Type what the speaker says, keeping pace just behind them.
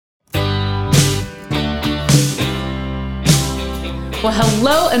Well,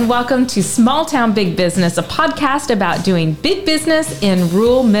 hello and welcome to Small Town Big Business, a podcast about doing big business in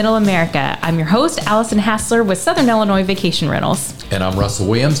rural middle America. I'm your host, Allison Hassler with Southern Illinois Vacation Rentals. And I'm Russell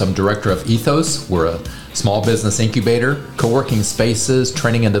Williams. I'm director of Ethos. We're a small business incubator, co-working spaces,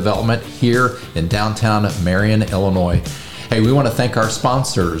 training and development here in downtown Marion, Illinois. Hey, we want to thank our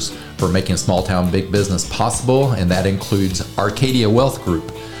sponsors for making Small Town Big Business possible, and that includes Arcadia Wealth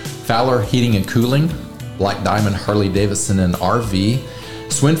Group, Fowler Heating and Cooling, Black Diamond Harley-Davidson and RV,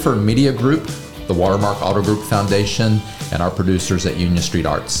 Swinford Media Group, the Watermark Auto Group Foundation, and our producers at Union Street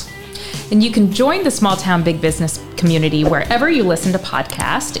Arts. And you can join the Small Town Big Business community wherever you listen to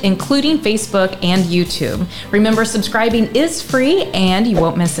podcasts, including Facebook and YouTube. Remember, subscribing is free, and you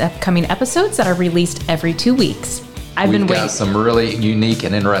won't miss upcoming episodes that are released every 2 weeks. We've got some really unique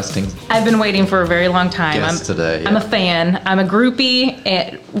and interesting I've been waiting for a very long time. guests today. I'm a fan. I'm a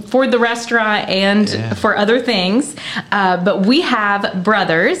groupie for the restaurant and for other things. But we have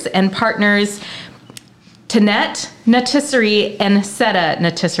brothers and partners, Tanette Natisserie and Seta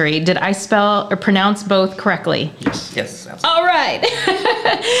Natisserie. Did I spell or pronounce both correctly? Yes. Absolutely. All right.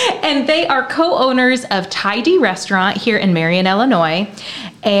 And they are co-owners of Tidy Restaurant here in Marion, Illinois.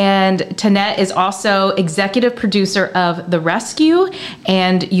 And Tanette is also executive producer of The Rescue.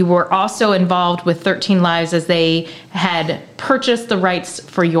 And you were also involved with 13 Lives as they had purchased the rights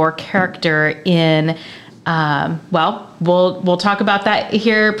for your character in, we'll talk about that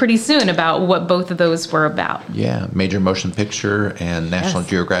here pretty soon about what both of those were about. Yeah, major motion picture and National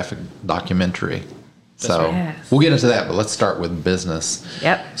Geographic documentary. So we'll get into that, but let's start with business.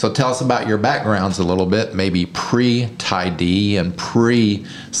 Yep. So tell us about your backgrounds a little bit, maybe pre-Tidy and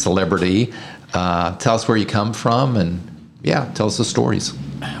pre-celebrity. Tell us where you come from and tell us the stories.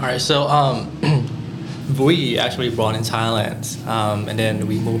 All right. So we actually born in Thailand, and then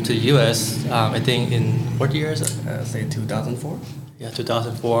we moved to the U.S. I think in what year is it? Say 2004. Yeah,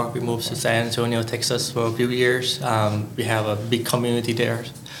 2004. We moved to San Antonio, Texas for a few years. We have a big community there.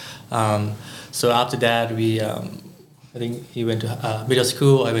 So after that, I think he went to middle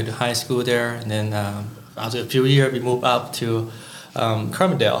school. I went to high school there, and then after a few years, we moved up to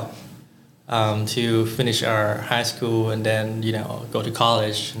Carbondale to finish our high school, and then go to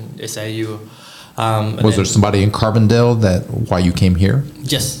college and SIU. Was there somebody in Carbondale why you came here?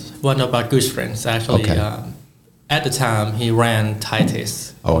 Yes, one of our good friends actually. Okay. At the time, he ran Thai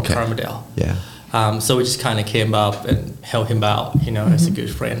Taste in Carbondale. Yeah. So we just kind of came up and helped him out, as a good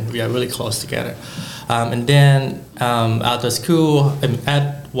friend. We are really close together. And then after school,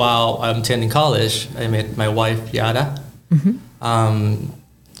 while I'm attending college, I met my wife, Yada.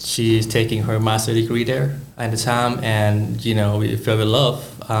 She's taking her master's degree there at the time, and, we fell in love.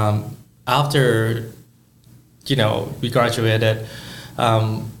 After, we graduated,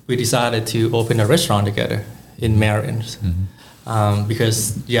 we decided to open a restaurant together in Marion.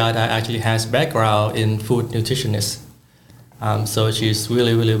 Because Yada actually has background in food nutritionist. So she's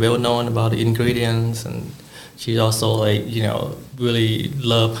really, really well known about the ingredients, and she also really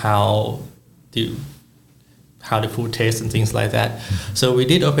love how the food tastes and things like that. So we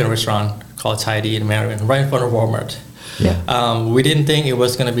did open a restaurant called Tidy in Marion, right in front of Walmart. Yeah. We didn't think it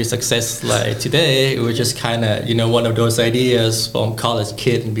was going to be a success like today. It was just kind of, one of those ideas from college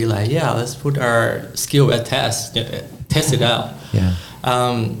kid and be like, let's put our skill at test it out. Yeah.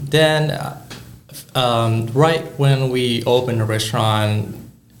 Then right when we opened the restaurant,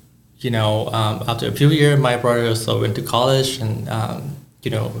 after a few years, my brother also went to college, and,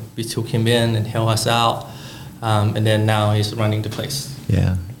 we took him in and helped us out. And then now he's running the place.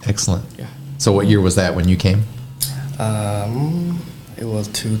 Yeah, excellent. Yeah. So what year was that when you came? It was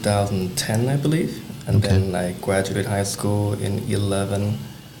 2010, I believe. And then I graduated high school in 2011.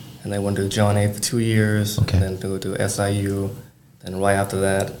 And I went to John A for 2 years, and then to go to SIU. Then right after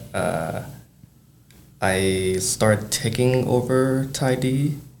that, I started taking over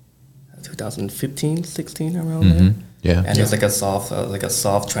Tidy, 2015, 16, around there. Yeah. And it's like a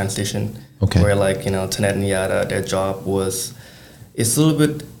soft transition, where Tanette and Yada, their job it's a little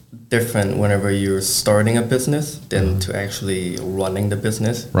bit different whenever you're starting a business than to actually running the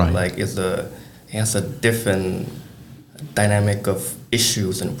business. Right. Like it has a different dynamic of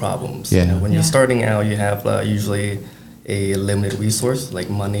issues and problems. Yeah. When you're starting out, you have usually a limited resource like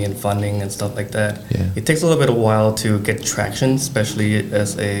money and funding and stuff like that. Yeah. It takes a little bit of a while to get traction, especially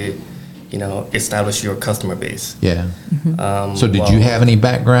as establish your customer base. Yeah. So did you have any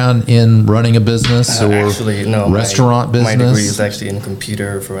background in running a business or actually, no, restaurant business? My degree is actually in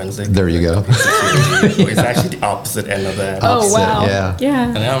computer forensics. There you go. So it's actually the opposite end of that. Oh, wow. Yeah. Yeah.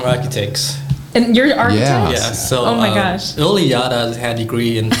 And I'm architects. And you're architect? Yeah. So oh my gosh. Only Yada had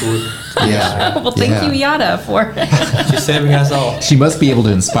degree in food. Yeah. Well, thank you, Yada, for She's saving us all. She must be able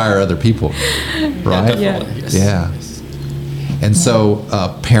to inspire other people, right? Definitely, yes. Yeah. And so,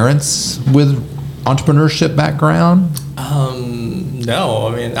 parents with entrepreneurship background? No,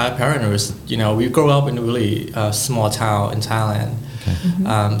 I mean, our parents, we grew up in a really small town in Thailand.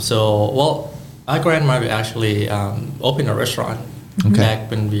 Okay. Our grandmother actually opened a restaurant back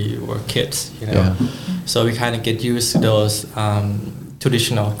when we were kids, Yeah. So we kind of get used to those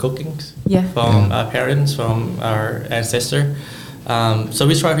traditional cookings from our parents, from our ancestor. So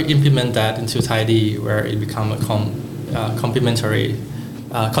we try to implement that into Thai Tea, where it become a complementary,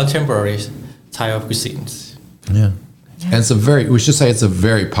 contemporary type of cuisines. Yeah. And we should say it's a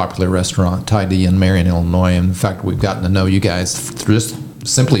very popular restaurant, Thai Tea in Marion, Illinois. In fact, we've gotten to know you guys just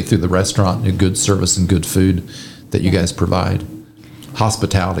simply through the restaurant, the good service and good food that you guys provide.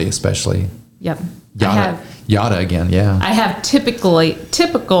 Hospitality, especially. Yep. Yada again, yeah. I have typical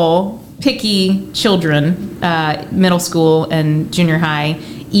picky children, middle school and junior high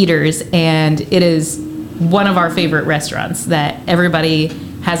eaters, and it is one of our favorite restaurants that everybody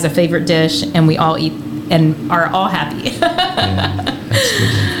has a favorite dish and we all eat and are all happy. That's good.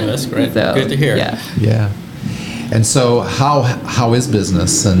 Well, that's great. So, good to hear. Yeah. And so how is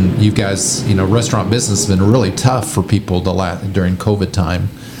business? And you guys, restaurant business has been really tough for people during COVID time.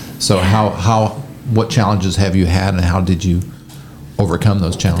 So what challenges have you had and how did you overcome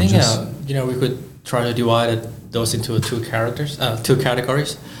those challenges? I think, we could try to divide those into two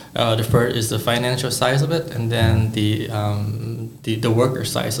categories. The first is the financial side of it, and then the worker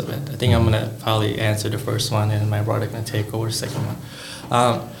side of it. I think I'm gonna probably answer the first one, and my brother gonna take over the second one.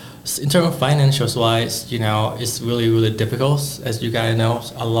 In terms of financials wise, it's really, really difficult. As you guys know,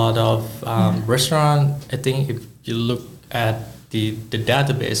 a lot of restaurant, I think if you look at the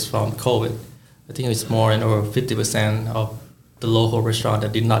database from COVID, I think it's more than over 50% of the local restaurant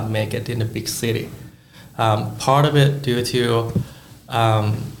that did not make it in the big city. Part of it due to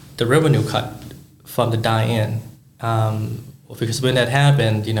the revenue cut from the dine-in. Because when that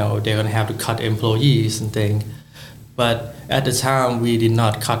happened, they're going to have to cut employees and things. But at the time, we did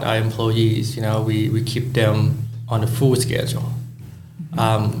not cut our employees. We keep them on a full schedule,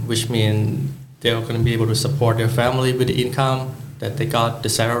 which means they're going to be able to support their family with the income that they got, the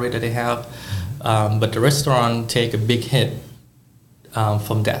salary that they have. But the restaurant take a big hit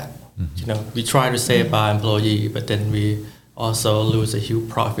from that. We try to save our employee, but then we also lose a huge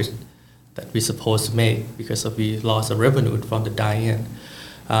profit that we're supposed to make because we lost the revenue from the dine-in.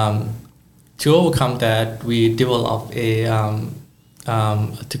 To overcome that, we developed a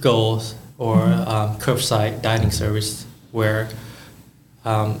to-go or curbside dining service where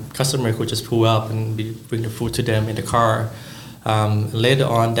customer could just pull up and we bring the food to them in the car. Later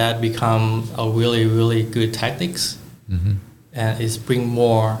on, that become a really, really good tactics, and it's bring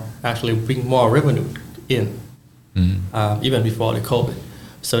more revenue in, even before the COVID.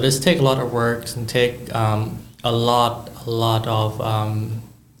 So this take a lot of work and take a lot of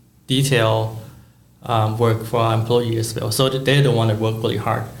detail work for our employees as well. So they're the one that work really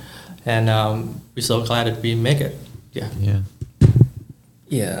hard, and we're so glad that we make it.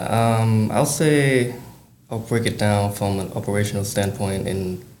 I'll say I'll break it down from an operational standpoint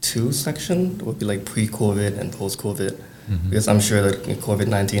in two sections. It would be like pre-COVID and post-COVID, because I'm sure that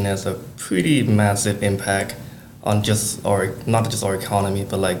COVID-19 has a pretty massive impact on not just our economy,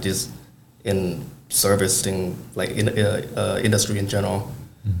 but like just in service thing, like in industry in general.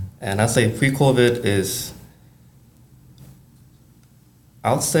 And I'd say pre-COVID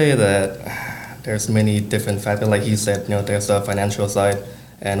I would say that there's many different factors. Like he said, there's a financial side.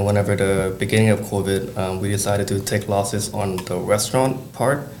 And whenever the beginning of COVID, we decided to take losses on the restaurant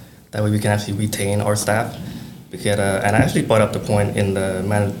part. That way we can actually retain our staff. And I actually brought up the point in the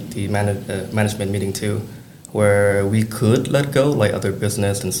management meeting too, where we could let go like other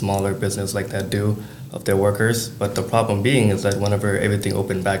business and smaller business like that do of their workers. But the problem being is that whenever everything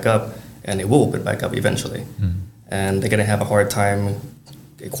opened back up, and it will open back up eventually, and they're gonna have a hard time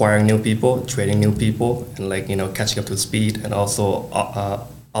acquiring new people, training new people, and catching up to speed, and also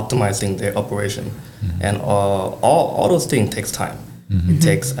optimizing their operation. And all those things takes time. It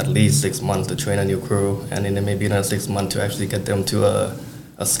takes at least 6 months to train a new crew, and then maybe another 6 months to actually get them to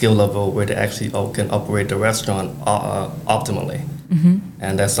a skill level where they actually can operate the restaurant optimally.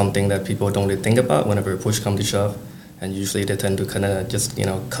 And that's something that people don't really think about whenever push comes to shove. And usually they tend to kind of just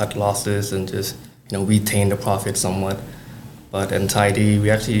cut losses and just retain the profit somewhat. But in Thai Tea, we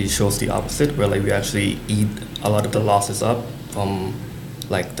actually shows the opposite, where we actually eat a lot of the losses up from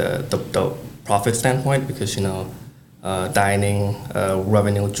the profit standpoint, because dining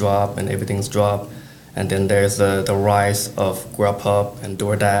revenue drop and everything's drop. And then there's the rise of Grubhub and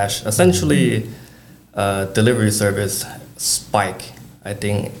DoorDash. Essentially, delivery service spike, I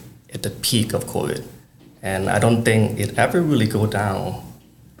think, at the peak of COVID. And I don't think it ever really go down.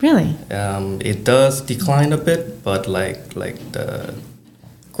 Really? It does decline a bit, but like the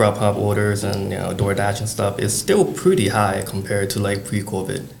Grubhub orders and DoorDash and stuff is still pretty high compared to like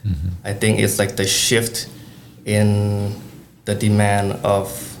pre-COVID. Mm-hmm. I think it's like the shift in the demand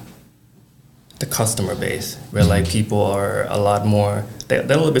of the customer base, where like people are a lot more they're a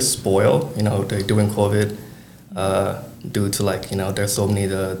little bit spoiled, they're doing COVID due to like there's so many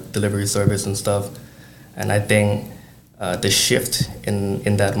delivery service and stuff, and I think the shift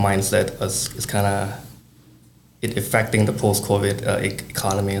in that mindset is kind of it affecting the post-COVID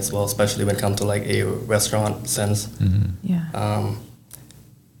economy as well, especially when it comes to like a restaurant sense. Mm-hmm.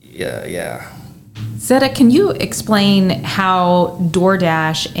 Yeah. Zeta, can you explain how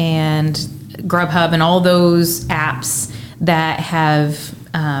DoorDash and Grubhub and all those apps that have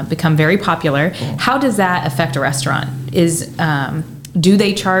become very popular, how does that affect a restaurant? Do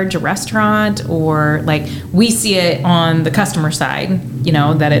they charge a restaurant, or like we see it on the customer side,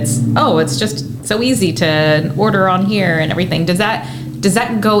 that it's just so easy to order on here and everything. Does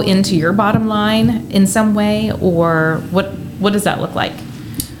that go into your bottom line in some way, or what does that look like?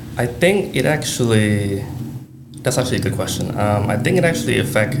 I think that's actually a good question. I think it actually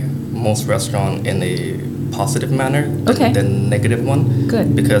affects most restaurants in a positive manner than negative one.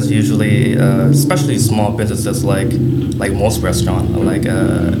 Good. Because usually, especially small businesses like most restaurants, like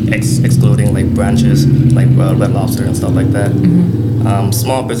excluding like branches like Red Lobster and stuff like that,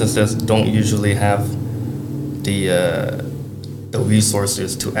 small businesses don't usually have the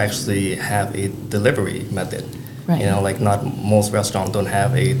resources to actually have a delivery method. Right. Like not most restaurants don't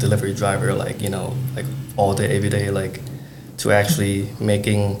have a delivery driver like all day, every day, like to actually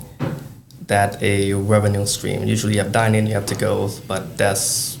making that a revenue stream. Usually you have dine-in, you have to-go, but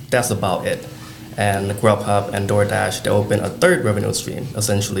that's about it. And Grubhub and DoorDash, they open a third revenue stream,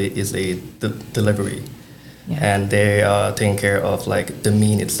 essentially is a delivery. Yeah. And they are taking care of like the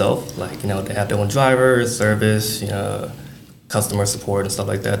mean itself, like, they have their own drivers, service, customer support and stuff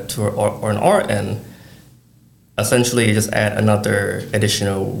like that. Or on our end, essentially just add another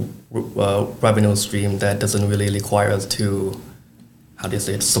additional revenue stream that doesn't really require us to,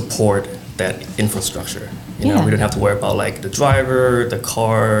 support that infrastructure. We don't have to worry about like the driver, the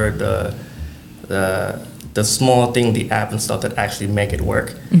car, the small thing, the app and stuff that actually make it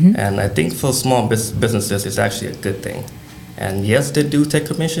work. Mm-hmm. And I think for small businesses, it's actually a good thing. And yes, they do take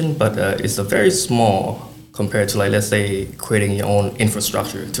commission, but it's a very small compared to like, let's say, creating your own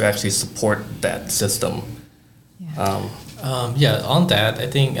infrastructure to actually support that system. On that, I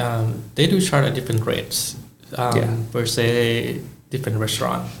think they do charge at different rates per se, different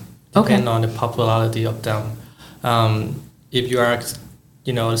restaurant, depending on the popularity of them. If you are,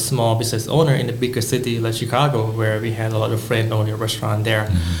 a small business owner in a bigger city like Chicago, where we had a lot of friends owning a restaurant there,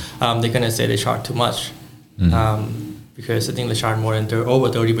 they're gonna say they charge too much, because I think they charge more than over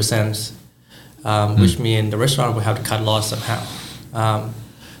 30%, which means the restaurant will have to cut loss somehow.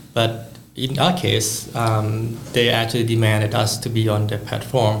 But in our case, they actually demanded us to be on their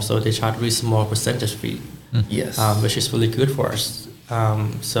platform, so they charge a really small percentage fee. Yes, which is really good for us.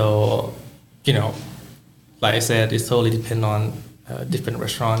 So, like I said, it's totally depend on different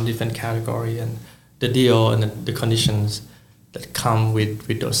restaurant, different category, and the deal and the conditions that come with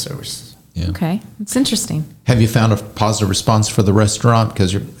those services. Yeah. Okay, it's interesting. Have you found a positive response for the restaurant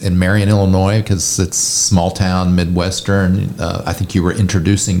because you're in Marion, Illinois, because it's small town, Midwestern? I think you were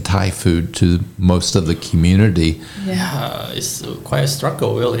introducing Thai food to most of the community. Yeah, it's quite a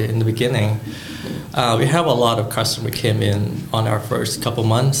struggle really in the beginning. We have a lot of customers came in on our first couple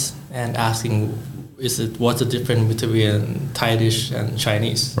months and asking, what's the difference between Thai dish and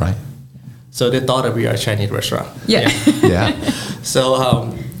Chinese? Right. So they thought that we are a Chinese restaurant. Yeah.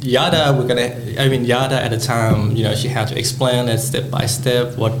 So Yada, Yada at the time, she had to explain it step by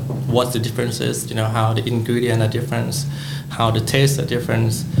step what the difference is, how the ingredient are different, how the taste are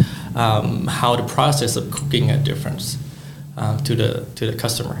different, how the process of cooking are different to the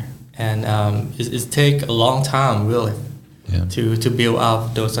customer, and it take a long time really to build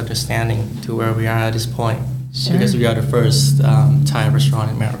up those understanding to where we are at this point. Sure. Because we are the first Thai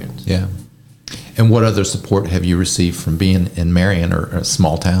restaurant in Marion. Yeah. And what other support have you received from being in Marion or a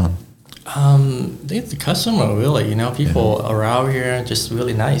small town? The customer really, people around here are just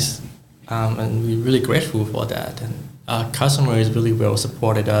really nice, and we're really grateful for that. And our customer is really well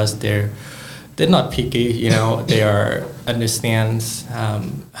supported us. They're they're not picky, you know. They are understands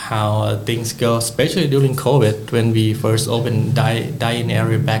how things go, especially during COVID when we first opened dine-in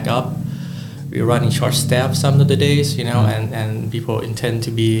area back up. We're running short staff some of the days, you know, and people intend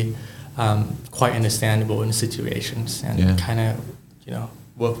to be quite understandable in situations and kind of, you know,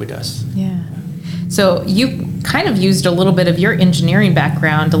 work with us. Yeah. So you kind of used a little bit of your engineering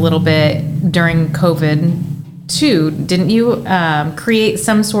background a little bit during COVID too, didn't you? Create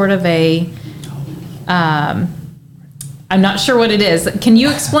some sort of a, I'm not sure what it is. Can you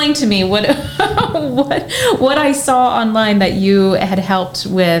explain to me what I saw online that you had helped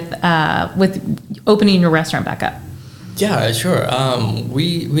with opening your restaurant back up? Yeah, sure.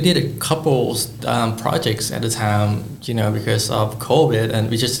 We did a couple projects at the time, you know, because of COVID, and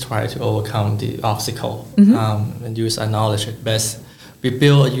we just tried to overcome the obstacle and use our knowledge at best. We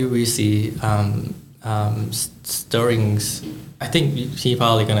built a UVC stirrings. I think he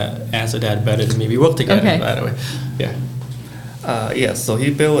probably gonna answer that better than me. We work together, by the way. Yeah. So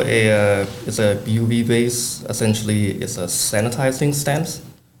he built it's a UV base. Essentially, it's a sanitizing stance.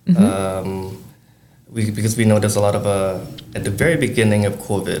 Because we know there's a lot of at the very beginning of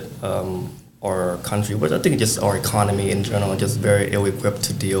COVID, our country, but I think just our economy in general, just very ill-equipped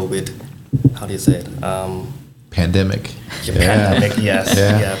to deal with, how do you say it? Pandemic. Pandemic, yes.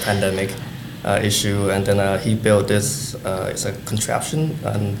 Pandemic issue. And then he built this, it's a contraption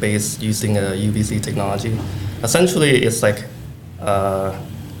based using a UVC technology. Essentially, it's like,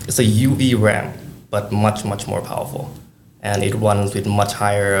 it's a UV RAM, but much, much more powerful. And it runs with much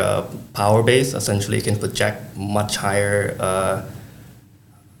higher power base. Essentially, it can project much higher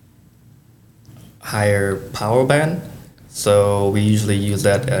power band. So we usually use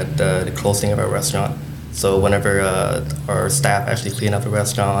that at the closing of our restaurant. So whenever our staff actually clean up the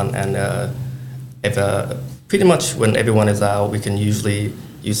restaurant, and if pretty much when everyone is out, we can usually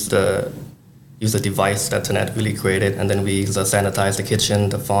use the device that Tanette really created, and then we sanitize the kitchen,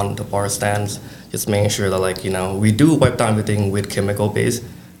 the front, the bar stands, just making sure that, like, you know, we do wipe down everything with chemical base,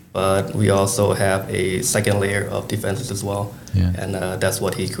 but we also have a second layer of defenses as well. Yeah. And that's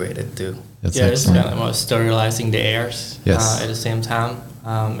what he created too. That's it's excellent. kind of sterilizing the airs Yes. at the same time.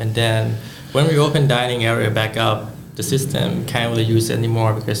 And then when we open dining area back up, the system can't really use it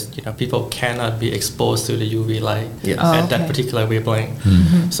anymore because, you know, people cannot be exposed to the UV light at that particular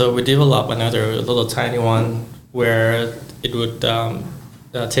wavelength. So we developed another little tiny one where it would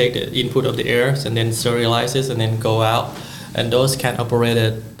take the input of the airs and then sterilize it and then go out. And those can operate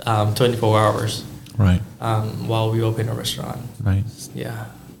at 24 hours. Right. While we open a restaurant. Right. Yeah.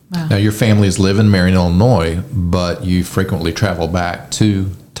 Wow. Now, your families live in Marion, Illinois, but you frequently travel back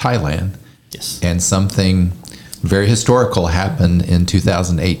to Thailand. Yes. And something very historical happened in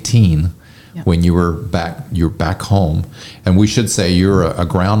 2018 when you were back home. And we should say you're a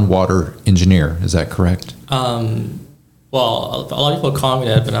groundwater engineer. Is that correct? Well, a lot of people call me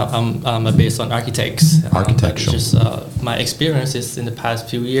that, but I'm based on architects. Architectural. Just my experiences in the past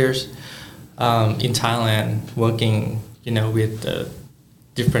few years in Thailand, working, you know, with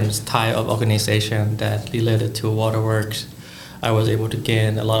different type of organization that related to waterworks. I was able to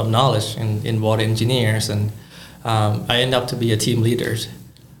gain a lot of knowledge in water engineers, and I ended up to be a team leader.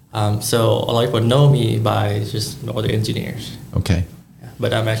 So a lot of people know me by just water engineers. Okay.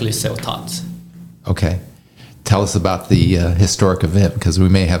 But I'm actually self-taught. Okay. Tell us about the historic event, because we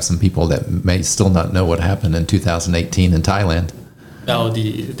may have some people that may still not know what happened in 2018 in Thailand. Oh,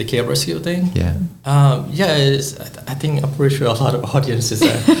 the cave rescue thing? Yeah. I think I'm pretty sure a lot of audiences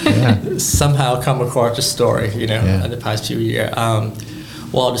somehow come across the story, you know, in the past few years.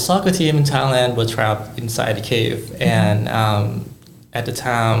 Well, the soccer team in Thailand was trapped inside the cave, and at the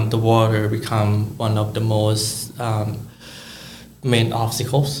time, the water became one of the most main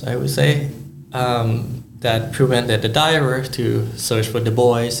obstacles, I would say, that prevented the diver to search for the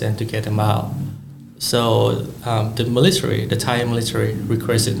boys and to get them out. So the Thai military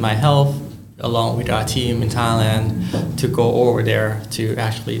requested my help along with our team in Thailand to go over there to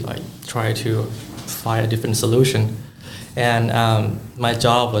actually try to find a different solution. And my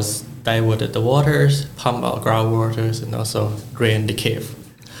job was divert the waters, pump out groundwaters, and also drain the cave.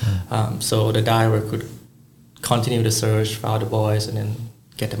 So the diver could continue the search for the boys and then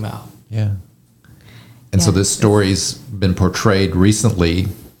get them out. Yeah. And so this story's been portrayed recently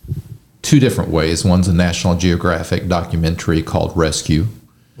two different ways. One's a National Geographic documentary called Rescue,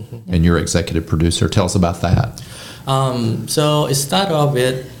 and you're executive producer. Tell us about that. So it started off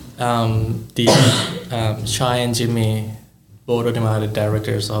with Chai and Jimmy, both of them are the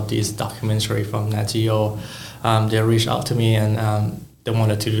directors of this documentary from Nat Geo. They reached out to me and they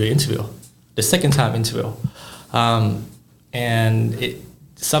wanted to do the interview, the second time interview. And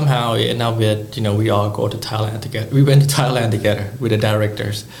somehow it ended up with, we all go to Thailand together. We went to Thailand together with the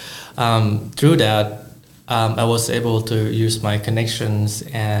directors. Through that, I was able to use my connections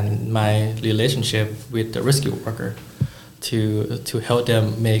and my relationship with the rescue worker to help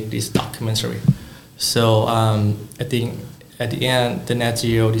them make this documentary. So I think at the end, the Nat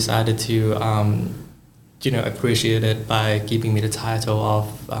Geo decided to appreciate it by giving me the title of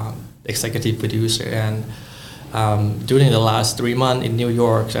executive producer. And during the last 3 months in New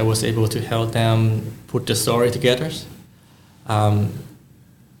York, I was able to help them put the story together.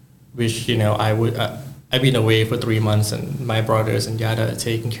 Which I've been away for 3 months, and my brothers and Yada are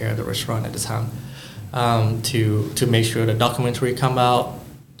taking care of the restaurant at the time, to make sure the documentary come out,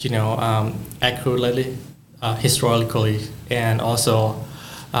 accurately, historically, and also,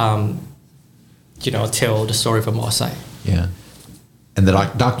 tell the story from our side. Yeah. And the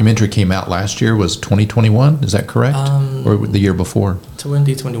documentary came out last year, was 2021, is that correct? Or the year before?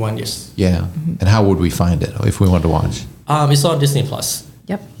 2021, yes. Yeah. Mm-hmm. And how would we find it if we wanted to watch? It's on Disney Plus.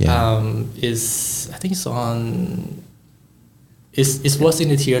 Yep. Yeah. I think it's on. It was in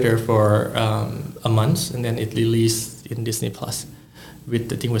the theater for a month, and then it released in Disney Plus,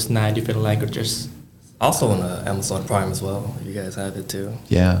 with I think it was 9 different languages. Also on Amazon Prime as well. You guys have it too.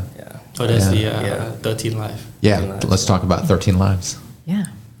 Yeah. Yeah. So that's the 13 Live. Yeah. 13 Lives. Let's talk about 13 Lives. Yeah.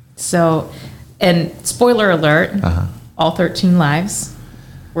 So, and spoiler alert, all 13 lives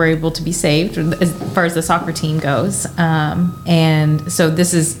were able to be saved as far as the soccer team goes. And so it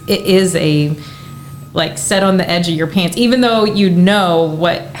is a, like, set on the edge of your pants, even though you know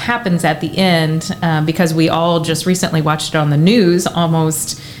what happens at the end, because we all just recently watched it on the news,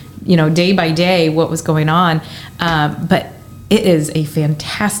 almost, day by day, what was going on. But it is a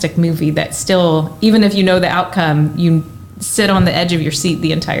fantastic movie that still, even if you know the outcome, you sit on the edge of your seat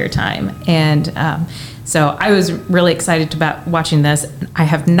the entire time. And so I was really excited about watching this. I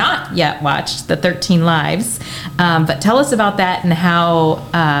have not yet watched the 13 Lives, but tell us about that and how,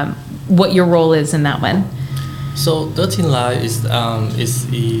 what your role is in that one. So 13 Lives is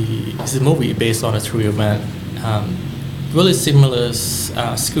a movie based on a true event. Really similar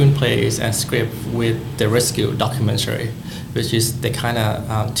screenplays and script with the rescue documentary, which is the kind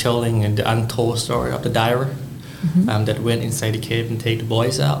of telling the untold story of the diver that went inside the cave and take the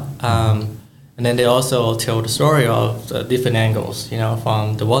boys out. And then they also tell the story of the different angles,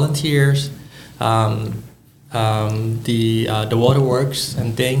 from the volunteers, the waterworks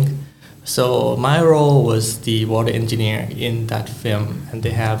and thing. So my role was the water engineer in that film, and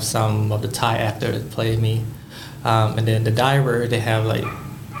they have some of the Thai actors that play me. And then the diver, they have like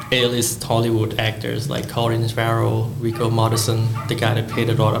A-list Hollywood actors like Colin Farrell, Viggo Mortensen, the guy that played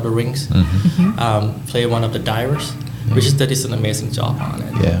the Lord of the Rings, play one of the divers, which is that is an amazing job on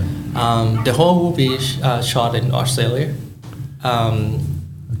it. Yeah. The whole movie shot in Australia, and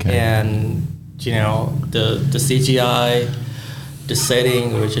the CGI, the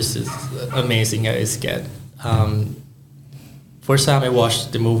setting, which is amazing as get. First time I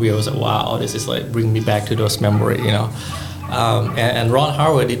watched the movie, I was like, wow, this is like bring me back to those memories, and Ron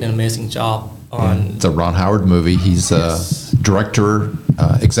Howard did an amazing job on. It's a Ron Howard movie. He's director,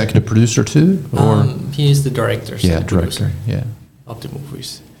 executive producer too, or he's the director. Director. Yeah. Of the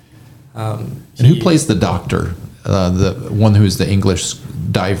movies. And who plays the doctor? The one who's the English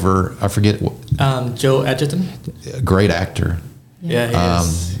diver. I forget. Joe Edgerton. Great actor. Yeah, he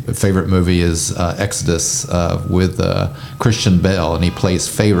is. Favorite movie is Exodus with Christian Bale, and he plays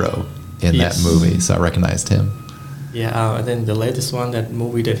Pharaoh in that movie. So I recognized him. Yeah, and then the latest one, that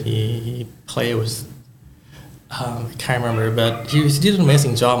movie that he played was, I can't remember, but he did an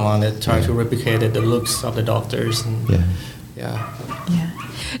amazing job on it, trying to replicate the looks of the doctors. And yeah.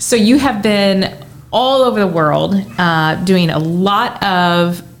 So you have been all over the world doing a lot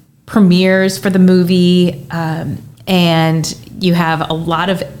of premieres for the movie, and you have a lot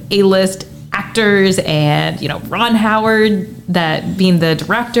of A-list actors and, Ron Howard, that being the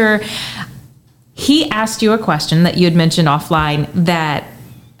director. He asked you a question that you had mentioned offline that,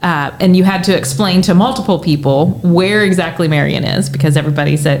 and you had to explain to multiple people where exactly Marion is, because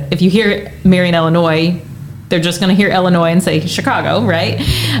everybody said, if you hear Marion, Illinois, they're just going to hear Illinois and say Chicago, right?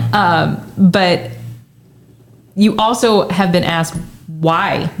 But you also have been asked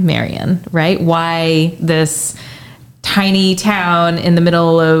why Marion, right? Why this tiny town in the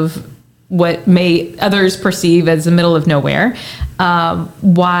middle of what may others perceive as the middle of nowhere?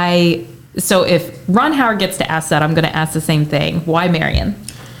 Why? So if Ron Howard gets to ask that, I'm going to ask the same thing. Why Marion?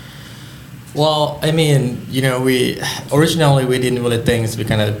 Well, I mean, we originally we didn't really think we're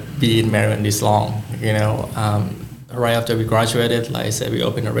gonna be in Marion this long. Right after we graduated, like I said, we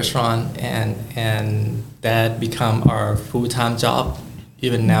opened a restaurant, and that become our full-time job.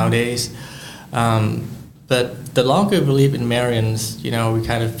 even nowadays. But the longer we live in Marion's, you know, we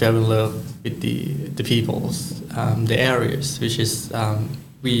kind of fell in love with the peoples, the areas, which is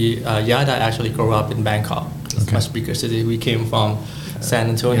Yada actually grew up in Bangkok. It's a much bigger city. We came from San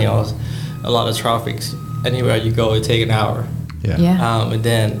Antonio. A lot of traffic. Anywhere you go, it take an hour. And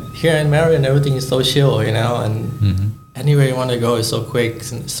then here in Marion, everything is so chill, you know, and anywhere you want to go is so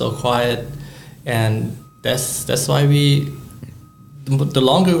quick and so quiet, and that's why the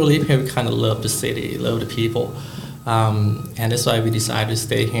longer we live here, we kind of love the city, love the people, and that's why we decided to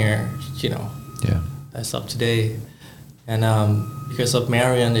stay here, you know. That's up today, and because of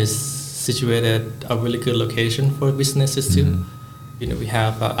Marion is situated a really good location for businesses too. You know, we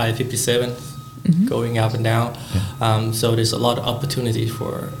have I-57 going up and down, so there's a lot of opportunity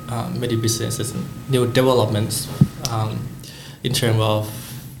for many businesses and new developments in terms of,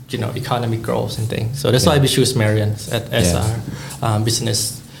 you know, economic growth and things. So that's why we choose Marion as our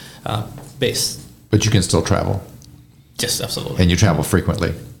business base. But you can still travel. Yes, absolutely. And you travel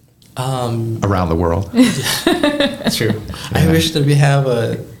frequently around the world. True. I wish that we have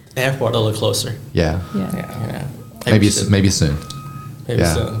an airport a little closer. Yeah. Maybe soon. Maybe soon.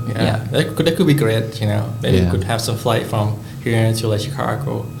 That could be great. You know, maybe we could have some flight from here to like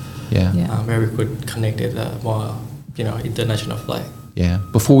Chicago. Where we could connect it more, you know, international flight.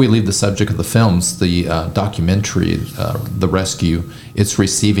 Before we leave the subject of the films, the documentary, The Rescue, it's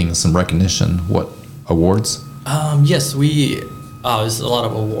receiving some recognition. What awards? Yes, it's a lot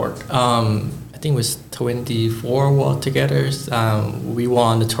of award. I think it was 24 awards together. We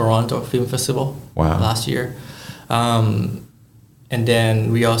won the Toronto Film Festival last year. And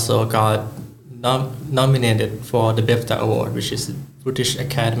then we also got nominated for the BAFTA Award, which is the British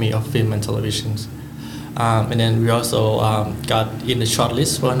Academy of Film and Television. And then we also got in the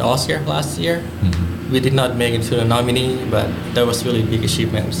shortlist for an Oscar last year. We did not make it to the nominee, but that was really big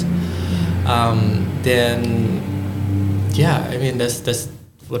achievements. I mean, that's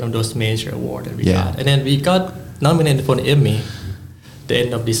one of those major awards that we got. And then we got nominated for the Emmy the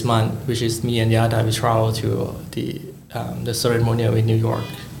end of this month, which is me and Yada. We travel to the ceremonial in New York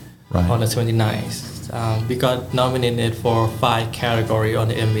on the 29th. We got nominated for 5 categories on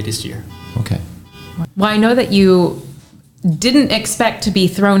the Emmy this year. Okay. Well, I know that you didn't expect to be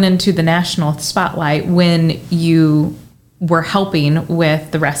thrown into the national spotlight when you were helping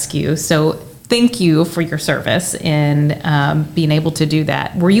with the rescue. So thank you for your service in being able to do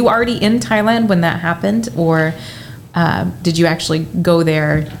that. Were you already in Thailand when that happened, or did you actually go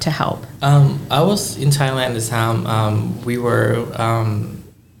there to help? I was in Thailand at the time. We were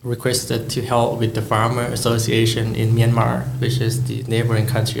requested to help with the Farmer Association in Myanmar, which is the neighboring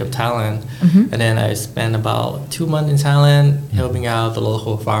country of Thailand. And then I spent about 2 months in Thailand helping out the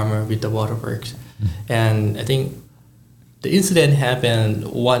local farmer with the waterworks. And I think the incident happened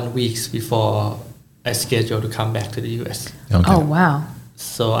 1 week before I scheduled to come back to the U.S. Oh, wow.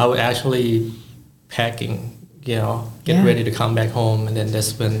 So I was actually packing, you know, get ready to come back home, and then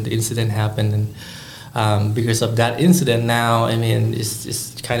that's when the incident happened. And because of that incident now, I mean,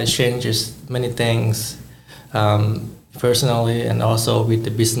 it's kind of changes many things personally and also with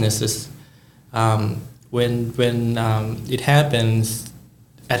the businesses. When it happens,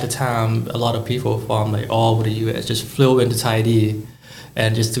 at the time, a lot of people from like all over the U.S. just flew into Thai D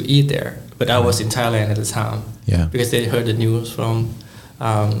and just to eat there. But I was in Thailand at the time because they heard the news from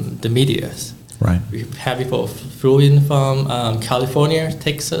the medias. We had people flew in from California,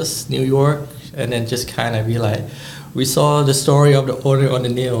 Texas, New York, and then just kind of be like, we saw the story of the owner on the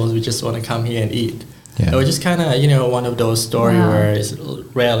news, we just want to come here and eat. It was just kind of, you know, one of those stories where it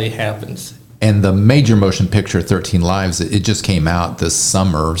rarely happens. And the major motion picture, 13 Lives, it just came out this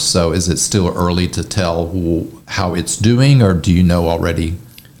summer. So is it still early to tell how it's doing, or do you know already?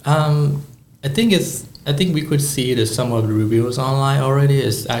 I think we could see some of the reviews online already.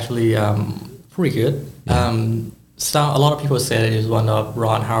 It's actually pretty good. A lot of people say it's one of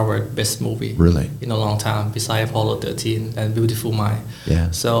Ron Howard's best movie in a long time, besides Apollo 13 and Beautiful Mind.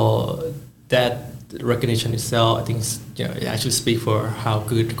 So that recognition itself, I think, it actually speaks for how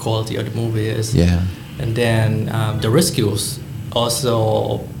good the quality of the movie is. And then the rescues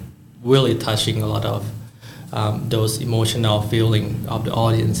also really touching a lot of those emotional feeling of the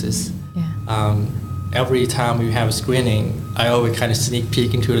audiences. Every time we have a screening, I always kind of sneak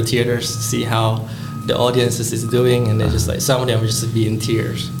peek into the theaters to see how the audiences is doing, and they just like some of them just be in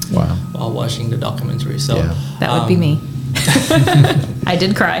tears while watching the documentary. So that would be me. I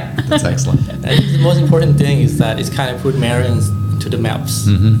did cry. That's excellent. And the most important thing is that it's kind of put Marion's to the maps.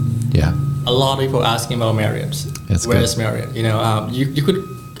 A lot of people asking about Marion's. Where is Marion? You know, you could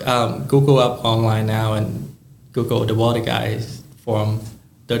Google up online now and Google the water guys from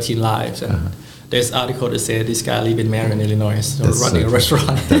 13 lives. And there's article that said this guy live in Marion, Illinois, so running a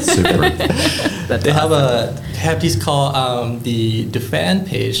restaurant. That's super. They have this called the fan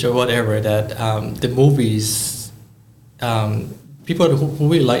page or whatever that the movies, people who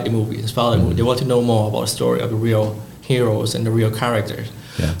really like the movies, follow the movie, they want to know more about the story of the real heroes and the real characters.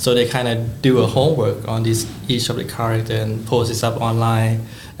 Yeah. So they kind of do a homework on each of the character and post it up online,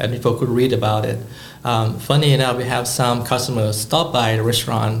 and people could read about it. Funny enough, we have some customers stop by the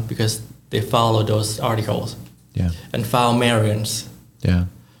restaurant because they follow those articles. Yeah. And found Marion's. Yeah.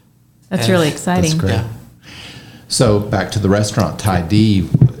 That's really exciting. That's great. Yeah. So back to the restaurant, Thai D.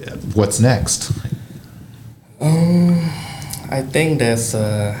 What's next? I think it's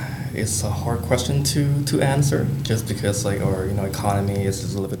a hard question to answer, just because like our economy is a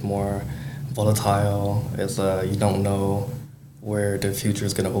little bit more volatile. It's you don't know where the future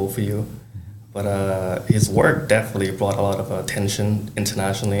is gonna hold for you. But his work definitely brought a lot of attention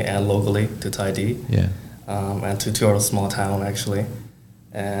internationally and locally to Thai D. Yeah. And to our small town actually.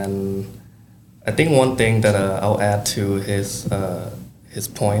 And I think one thing that I'll add to his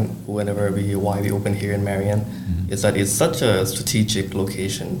point why we open here in Marion is that it's such a strategic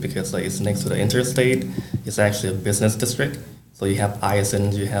location, because like it's next to the interstate. It's actually a business district. So you have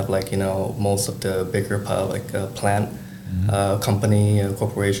Ison, you have most of the bigger plant company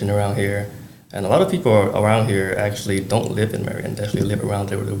corporation around here. And a lot of people around here actually don't live in Marion. They actually live around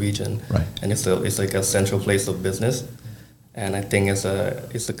the region. Right. And it's like a central place of business. And I think it's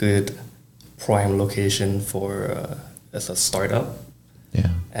a good prime location for as a startup. Yeah.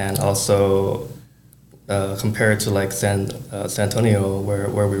 And also compared to like San Antonio, where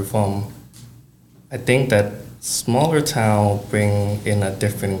we're from, I think that smaller town bring in a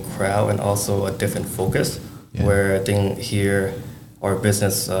different crowd and also a different focus. Yeah. Where I think here our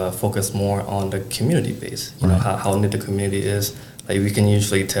business focus more on the community base. You know how neat the community is. Like we can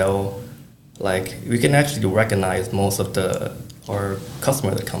usually tell. Like we can actually recognize most of our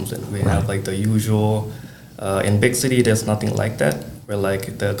customer that comes in. We have like the usual. In big city, there's nothing like that. Where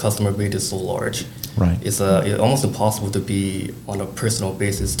like the customer base is so large. Right. It's almost impossible to be on a personal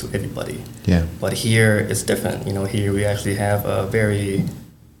basis to everybody. Yeah. But here it's different. Here we actually have a very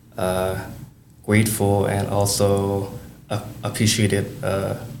grateful and also appreciated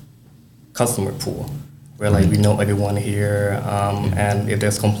customer pool. Where like we know everyone here, and if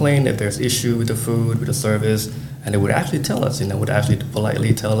there's complaint, if there's issue with the food, with the service, and they would actually tell us, would actually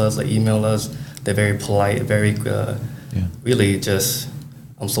politely tell us, or email us. They're very polite, very really just.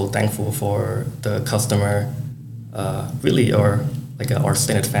 I'm so thankful for the customer, really our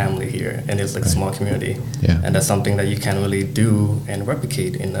extended family here, and it's like a small community, and that's something that you can't really do and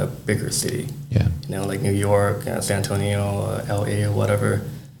replicate in a bigger city. Yeah. Like New York, San Antonio, LA, or whatever.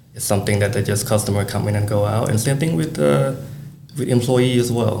 It's something that they just customer come in and go out, and same thing with employee as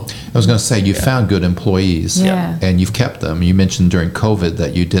well. I was going to say you found good employees, and you've kept them. You mentioned during COVID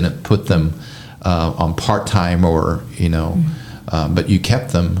that you didn't put them on part time or but you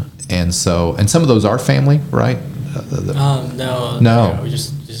kept them, and some of those are family, right? No,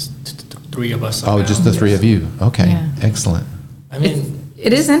 just three of us. Oh, just the three of you. Okay, excellent. I mean,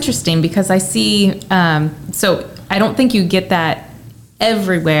 it is interesting because I see. So I don't think you get that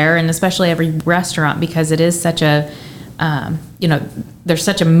everywhere, and especially every restaurant, because it is such a, there's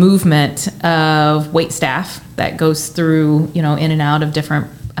such a movement of wait staff that goes through, in and out of different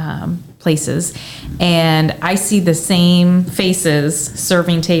places. And I see the same faces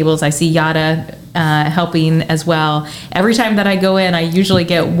serving tables. I see Yada helping as well. Every time that I go in, I usually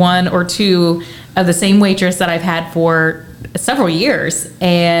get one or two of the same waitress that I've had for several years.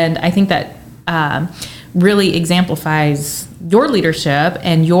 And I think that really exemplifies your leadership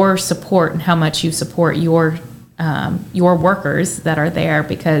and your support and how much you support your workers that are there,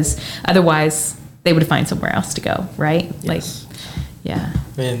 because otherwise they would find somewhere else to go, right? Yes. I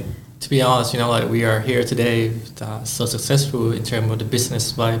mean, to be honest, we are here today so successful in terms of the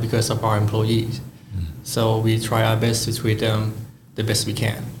business because of our employees. So we try our best to treat them the best we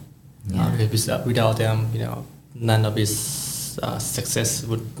can. Without them, none of this success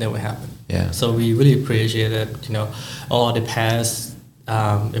would never happen. Yeah. So we really appreciate that, all the past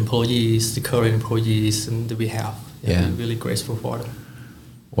employees, the current employees, and that we have. We're really grateful for them.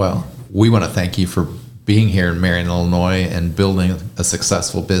 Well, we want to thank you for being here in Marion, Illinois, and building a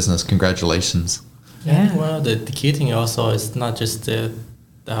successful business. Congratulations. Yeah. Well, the key thing also is not just the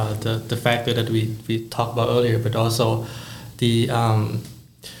factor that we talked about earlier, but also the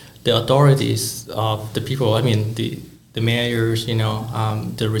authorities of the people. I mean, the mayors,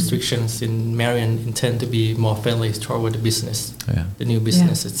 the restrictions in Marion intend to be more friendly toward the business, the new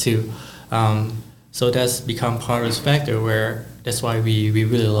businesses too. So that's become part of this factor where that's why we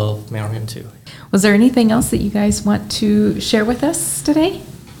really love Marion too. Was there anything else that you guys want to share with us today?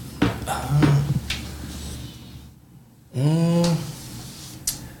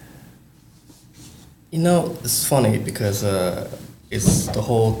 It's funny because it's the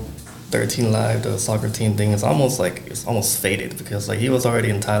whole 13 Live, the soccer team thing. It's almost faded because like he was already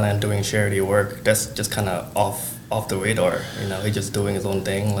in Thailand doing charity work. That's just kind of off the radar. He's just doing his own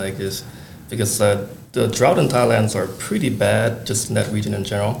thing. Like just because the drought in Thailand are pretty bad, just in that region in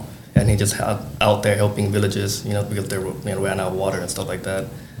general. And he just out there helping villages, because they ran out of water and stuff like that.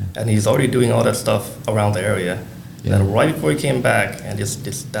 And he's already doing all that stuff around the area. Yeah. And right before he came back, and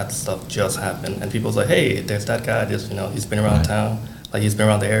that stuff just happened, and people's like, hey, there's that guy. He's been around town, like he's been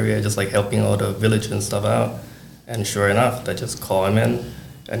around the area, just like helping all the village and stuff out. And sure enough, they just call him in,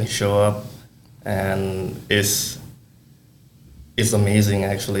 and he show up, and it's amazing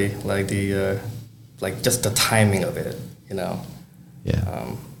actually, like just the timing of it,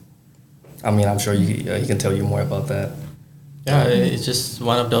 Yeah. I'm sure he can tell you more about that. Yeah, it's just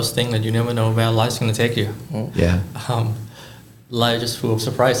one of those things that you never know where life's going to take you. Yeah. Life is full of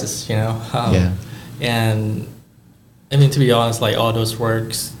surprises, Yeah. And I mean, to be honest, like all those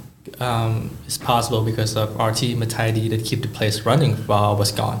works is possible because of our team at Tidy that keep the place running while I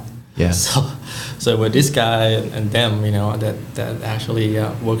was gone. Yeah. So with this guy and them, that actually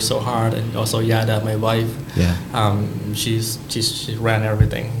worked so hard, and also Yada, my wife, she ran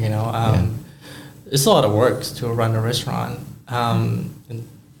everything. It's a lot of work to run a restaurant. And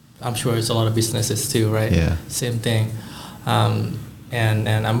I'm sure it's a lot of businesses too, right? Yeah. Same thing.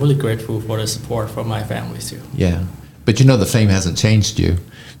 And I'm really grateful for the support from my family too. Yeah. But the fame hasn't changed you,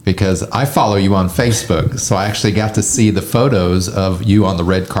 because I follow you on Facebook. So I actually got to see the photos of you on the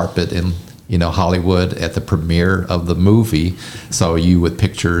red carpet in, Hollywood at the premiere of the movie. So you with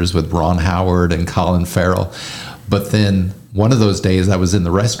pictures with Ron Howard and Colin Farrell. But then one of those days I was in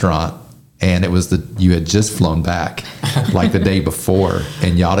the restaurant, and it was you had just flown back like the day before,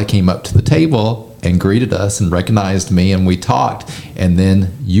 and Yada came up to the table and greeted us and recognized me, and we talked, and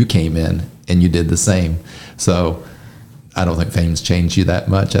then you came in and you did the same. So I don't think fame's changed you that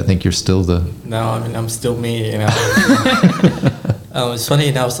much. I think you're still No, I mean, I'm still me, It's funny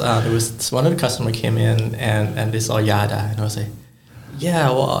enough, there was one of the customers came in and they saw Yada, and I was like, yeah,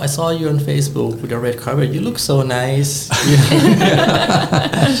 well, I saw you on Facebook with the red carpet. You look so nice.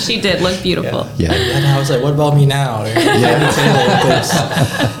 She did look beautiful. Yeah. And I was like, what about me now?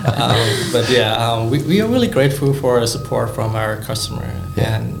 We are really grateful for the support from our customer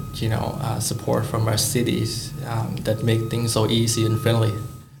and, support from our cities that make things so easy and friendly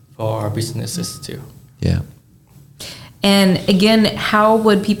for our businesses too. Yeah. And again, how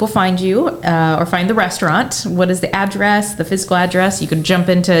would people find you or find the restaurant? What is the address, the physical address? You could jump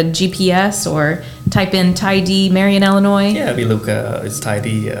into GPS or type in Tidy, Marion, Illinois. Yeah, we look. It's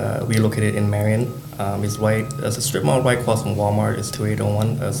Tidy. We're located in Marion. It's a strip mall right across from Walmart. It's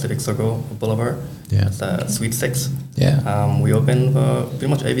 2801 Civic Circle Boulevard. Yeah. It's Suite 6. Yeah. We open pretty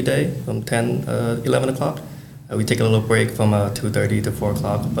much every day from 11 o'clock. We take a little break from 2:30 to 4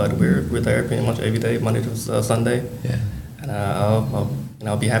 o'clock, but we're there pretty much every day, Monday to Sunday. Yeah. And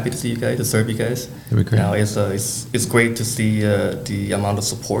I'll be happy to see you guys, to serve you guys. That'd be great. It's great to see the amount of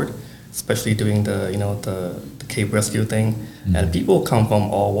support, especially doing the Cape Rescue thing. Mm-hmm. And people come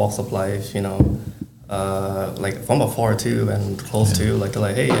from all walks of life, like from afar too and close to. Like they're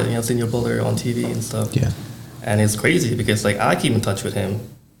like, hey, seen your brother on TV and stuff. Yeah. And it's crazy because like I keep in touch with him,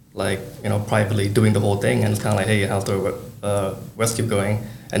 like privately doing the whole thing, and it's kind of like, hey, how's the rescue going?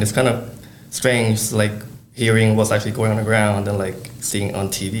 And it's kind of strange, like hearing what's actually going on the ground and then like seeing on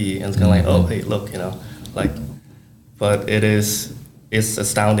TV, and it's kind of like, oh, hey, look, but it's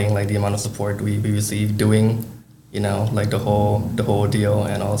astounding, like the amount of support we receive doing, like the whole deal,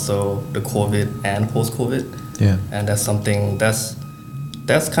 and also the COVID and post-COVID. Yeah. And that's something that's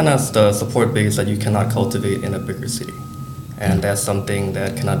kind of the support base that you cannot cultivate in a bigger city. And that's something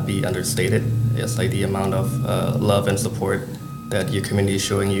that cannot be understated. It's like the amount of love and support that your community is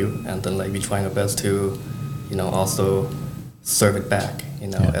showing you, and then like we trying our best to, also serve it back,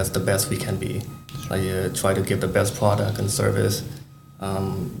 as the best we can be. Like try to give the best product and service.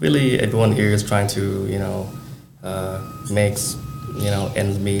 Really, everyone here is trying to, makes,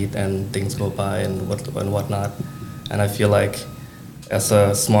 ends meet and things go by and whatnot. And I feel like as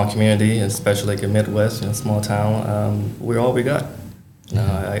a small community, especially like a Midwest, small town, we're all we got.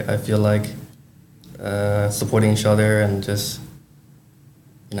 I feel like supporting each other and just,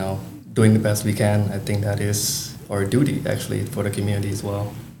 doing the best we can. I think that is our duty, actually, for the community as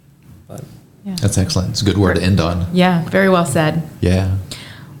well. But That's excellent. It's a good word to end on. Yeah, very well said. Yeah.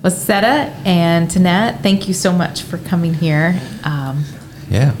 Well, Seta and Tanette, thank you so much for coming here.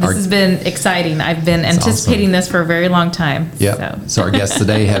 Yeah. This has been exciting. I've been anticipating this for a very long time. Yeah. So our guests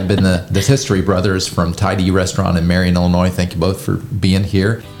today have been the History Brothers from Tidy Restaurant in Marion, Illinois. Thank you both for being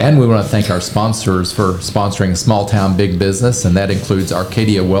here. And we want to thank our sponsors for sponsoring Small Town Big Business, and that includes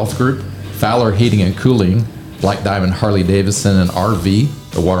Arcadia Wealth Group, Fowler Heating and Cooling, Black Diamond Harley Davidson and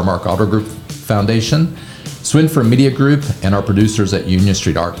RV, the Watermark Auto Group Foundation, Swinford Media Group, and our producers at Union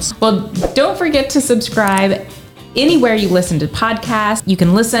Street Arts. Well, don't forget to subscribe anywhere you listen to podcasts. You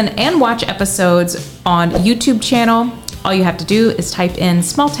can listen and watch episodes on YouTube channel. All you have to do is type in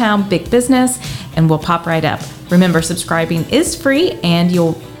Small Town Big Business and we'll pop right up. Remember, subscribing is free and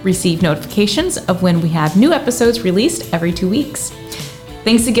you'll receive notifications of when we have new episodes released every 2 weeks.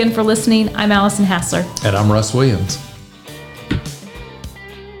 Thanks again for listening. I'm Allison Hassler. And I'm Russ Williams.